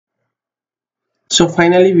So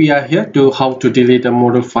finally we are here to how to delete a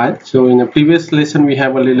model file. So in the previous lesson we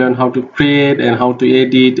have already learned how to create and how to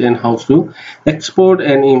edit and how to export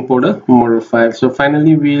and import a model file. So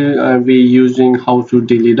finally we'll be using how to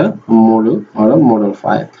delete a model or a model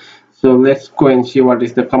file. So let's go and see what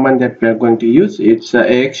is the command that we are going to use. It's a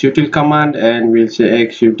axutil command, and we'll say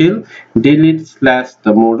axutil delete slash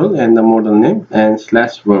the model and the model name and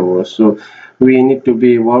slash verbose. So we need to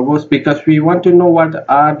be verbose because we want to know what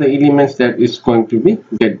are the elements that is going to be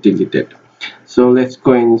get deleted. So let's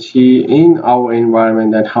go and see in our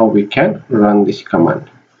environment that how we can run this command.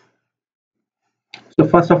 So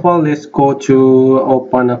first of all, let's go to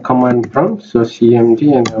open a command prompt. So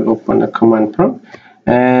cmd, and I'll open a command prompt.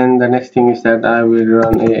 And the next thing is that I will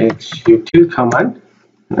run a axutil command,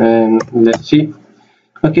 and let's see.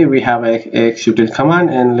 Okay, we have a axutil command,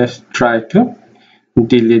 and let's try to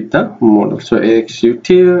delete the model. So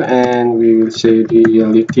axutil, and we will say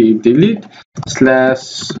delete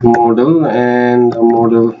slash model, and the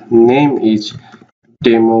model name is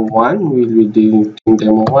demo1. We'll be deleting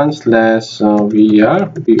demo1 slash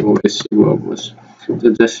verbose. So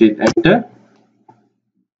just hit enter.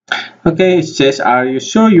 Okay, it says, are you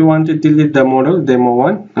sure you want to delete the model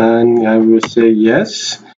demo1? And I will say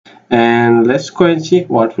yes, and let's go and see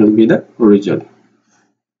what will be the result.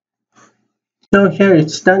 So here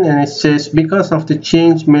it's done, and it says, because of the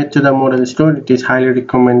change made to the model store, it is highly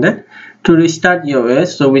recommended to restart your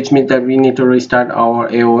OS. So which means that we need to restart our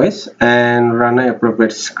AOS and run an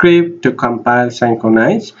appropriate script to compile,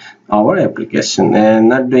 synchronize our application. And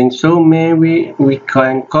not doing so, maybe we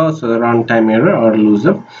can cause a runtime error or lose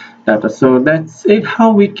of data. So that's it,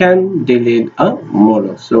 how we can delete a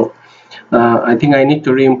model. So I think I need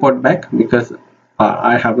to re-import back because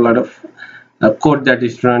I have a lot of code that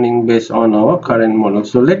is running based on our current model.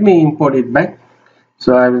 So let me import it back.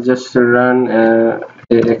 So I will just run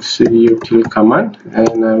axutil command,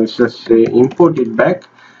 and I will just say import it back,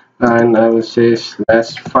 and I will say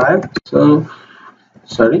slash file. So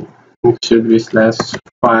sorry, it should be slash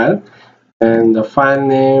file, and the file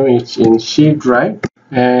name is in C drive,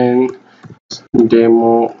 and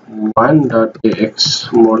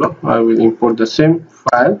demo1.ax model. I will import the same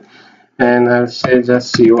file, and I'll say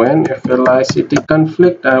just conflict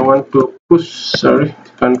conflict. I want to push, sorry,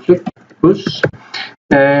 conflict push,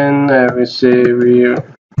 and I will say we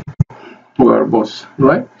verbose,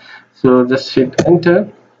 right? So just hit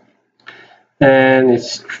enter, and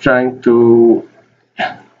it's trying to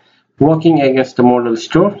working against the model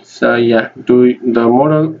store. So yeah, the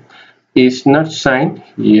model is not signed.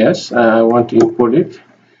 Yes, I want to import it,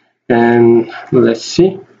 and let's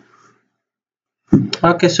see.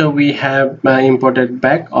 Okay, so we have imported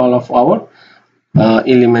back all of our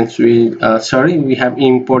elements. We have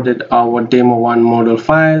imported our demo1 model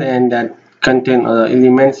file, and that contain other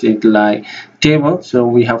elements it like table. So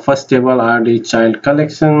we have first table rd child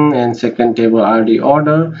collection, and second table rd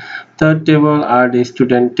order, third table rd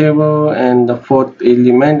student table, and the fourth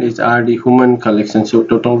element is rd human collection. So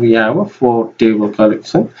total we have a 4 table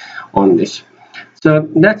collection on this. So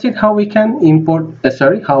that's it, how we can import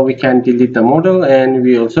how we can delete the model, and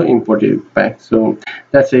we also import it back. So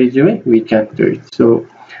that's the easy way we can do it. So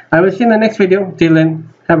I will see you in the next video. Till then,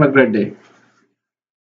 have a great day.